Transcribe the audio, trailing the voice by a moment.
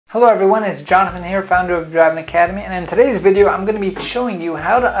Hello everyone, it's Jonathan here, founder of Driving Academy, and in today's video I'm going to be showing you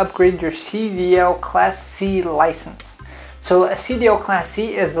how to upgrade your CDL Class C license. So a CDL Class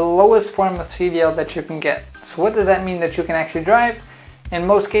C is the lowest form of CDL that you can get. So what does that mean that you can actually drive? In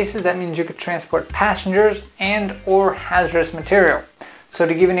most cases that means you could transport passengers and or hazardous material. So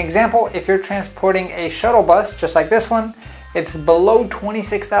to give you an example, if you're transporting a shuttle bus just like this one, it's below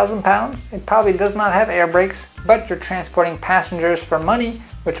 26,000 pounds. It probably does not have air brakes, but you're transporting passengers for money,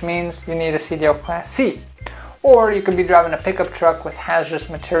 which means you need a CDL Class C. Or you could be driving a pickup truck with hazardous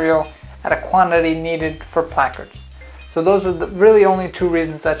material at a quantity needed for placards. So those are the really only two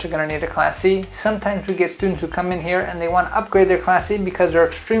reasons that you're going to need a Class C. Sometimes we get students who come in here and they want to upgrade their Class C because they're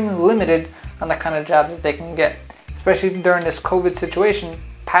extremely limited on the kind of jobs that they can get. Especially during this COVID situation,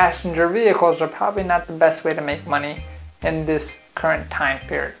 passenger vehicles are probably not the best way to make money in this current time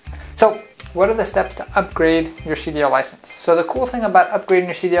period. So what are the steps to upgrade your CDL license? So the cool thing about upgrading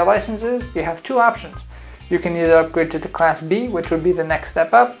your CDL license is you have two options. You can either upgrade to the Class B, which would be the next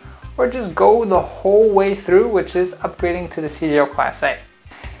step up, or just go the whole way through, which is upgrading to the CDL Class A.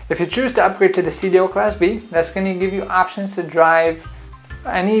 If you choose to upgrade to the CDL Class B, that's going to give you options to drive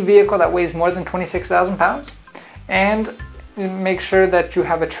any vehicle that weighs more than 26,000 pounds and make sure that you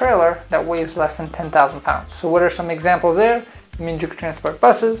have a trailer that weighs less than 10,000 pounds. So what are some examples there? It means you can transport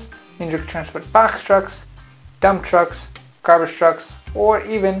buses, it means you can transport box trucks, dump trucks, garbage trucks, or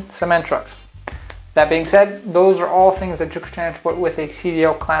even cement trucks. That being said, those are all things that you can transport with a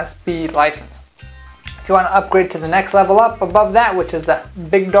CDL Class B license. If you want to upgrade to the next level up above that, which is the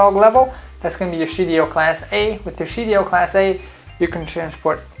big dog level, that's going to be your CDL Class A. With your CDL Class A, you can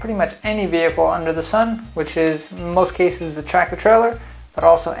transport pretty much any vehicle under the sun, which is in most cases the tractor trailer, but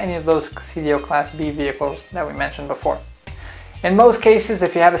also any of those CDL Class B vehicles that we mentioned before. In most cases,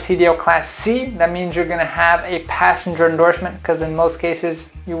 if you have a CDL Class C, that means you're going to have a passenger endorsement, because in most cases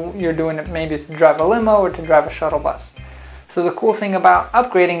you're doing it maybe to drive a limo or to drive a shuttle bus. So the cool thing about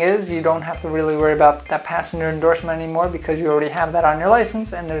upgrading is you don't have to really worry about that passenger endorsement anymore, because you already have that on your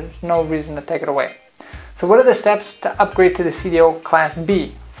license and there's no reason to take it away. So what are the steps to upgrade to the CDL Class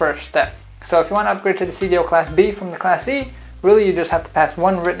B? First step. So if you want to upgrade to the CDL Class B from the Class C, really you just have to pass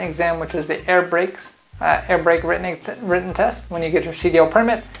one written exam, which is the air brake written test when you get your CDL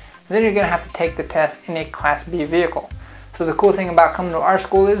permit. And then you're going to have to take the test in a Class B vehicle. So the cool thing about coming to our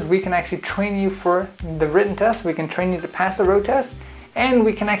school is we can actually train you for the written test, we can train you to pass the road test, and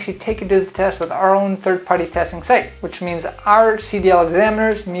we can actually take you to the test with our own third-party testing site, which means our CDL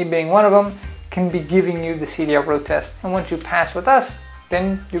examiners, me being one of them, can be giving you the CDL road test. And once you pass with us,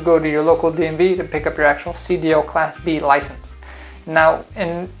 then you go to your local DMV to pick up your actual CDL Class B license. Now,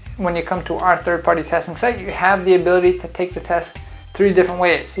 when you come to our third-party testing site, you have the ability to take the test three different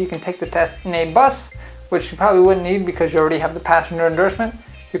ways. So you can take the test in a bus, which you probably wouldn't need because you already have the passenger endorsement.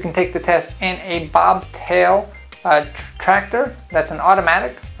 You can take the test in a bobtail tractor. That's an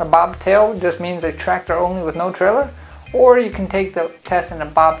automatic. A bobtail just means a tractor only with no trailer. Or you can take the test in a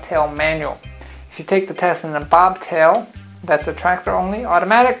bobtail manual. If you take the test in a bobtail, that's a tractor only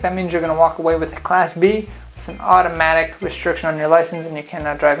automatic, that means you're going to walk away with a Class B. It's an automatic restriction on your license and you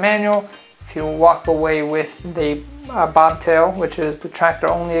cannot drive manual. If you walk away with the bobtail, which is the tractor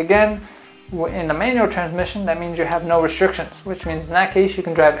only again, in a manual transmission, that means you have no restrictions, which means in that case you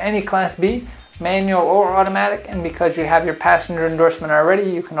can drive any Class B, manual or automatic, and because you have your passenger endorsement already,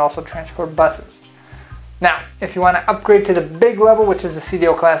 you can also transport buses. Now, if you want to upgrade to the big level, which is the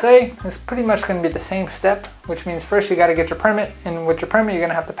CDL Class A, it's pretty much going to be the same step, which means first you got to get your permit, and with your permit you're going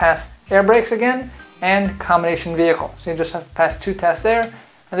to have to pass air brakes again and combination vehicle. So you just have to pass two tests there,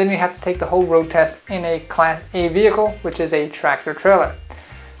 and then you have to take the whole road test in a Class A vehicle, which is a tractor trailer.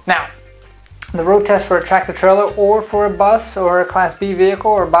 Now, the road test for a tractor trailer or for a bus or a Class B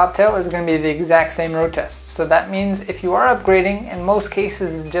vehicle or bobtail is going to be the exact same road test. So that means if you are upgrading, in most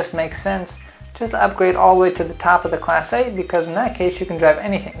cases it just makes sense just to upgrade all the way to the top of the Class A, because in that case you can drive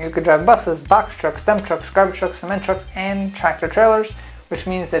anything. You could drive buses, box trucks, dump trucks, garbage trucks, cement trucks, and tractor trailers, which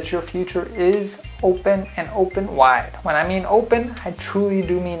means that your future is open and open wide. When I mean open, I truly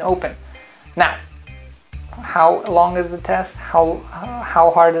do mean open. Now, how long is the test? How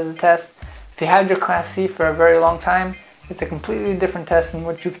hard is the test? If you had your Class C for a very long time, it's a completely different test than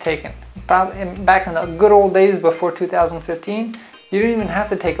what you've taken. Back in the good old days before 2015, you didn't even have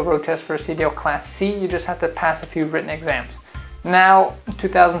to take a road test for a CDL Class C, you just have to pass a few written exams. Now,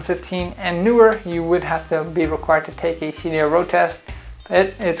 2015 and newer, you would have to be required to take a CDL road test.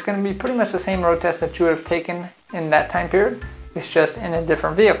 It's going to be pretty much the same road test that you would have taken in that time period. It's just in a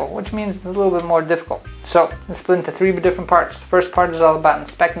different vehicle, which means it's a little bit more difficult. So, it's split into three different parts. The first part is all about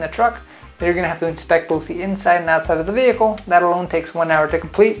inspecting the truck, You're going to have to inspect both the inside and outside of the vehicle. That alone takes 1 hour to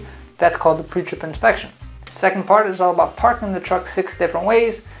complete. That's called the pre-trip inspection. The second part is all about parking the truck 6 different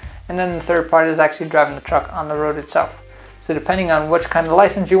ways, and then the third part is actually driving the truck on the road itself. So depending on which kind of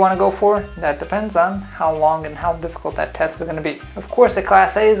license you want to go for, that depends on how long and how difficult that test is going to be. Of course, the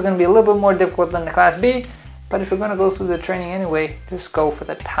Class A is going to be a little bit more difficult than the Class B, but if you're going to go through the training anyway, just go for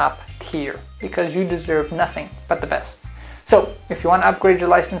the top tier, because you deserve nothing but the best. So if you want to upgrade your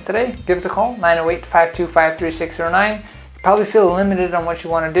license today, give us a call, 908-525-3609. You probably feel limited on what you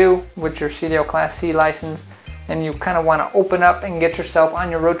want to do with your CDL Class C license, and you kind of want to open up and get yourself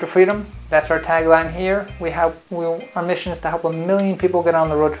on your road to freedom. That's our tagline here. Our mission is to help 1 million people get on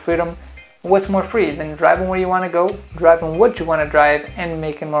the road to freedom. What's more free than driving where you want to go, driving what you want to drive, and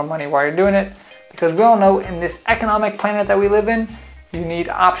making more money while you're doing it? Because we all know in this economic planet that we live in, you need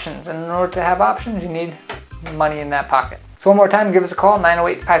options. And in order to have options, you need money in that pocket. So one more time, give us a call,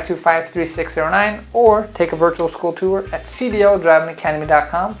 908-525-3609, or take a virtual school tour at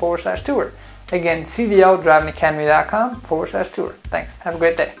cdldrivingacademy.com/tour. Again, cdldrivingacademy.com/tour. Thanks. Have a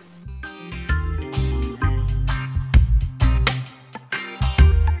great day.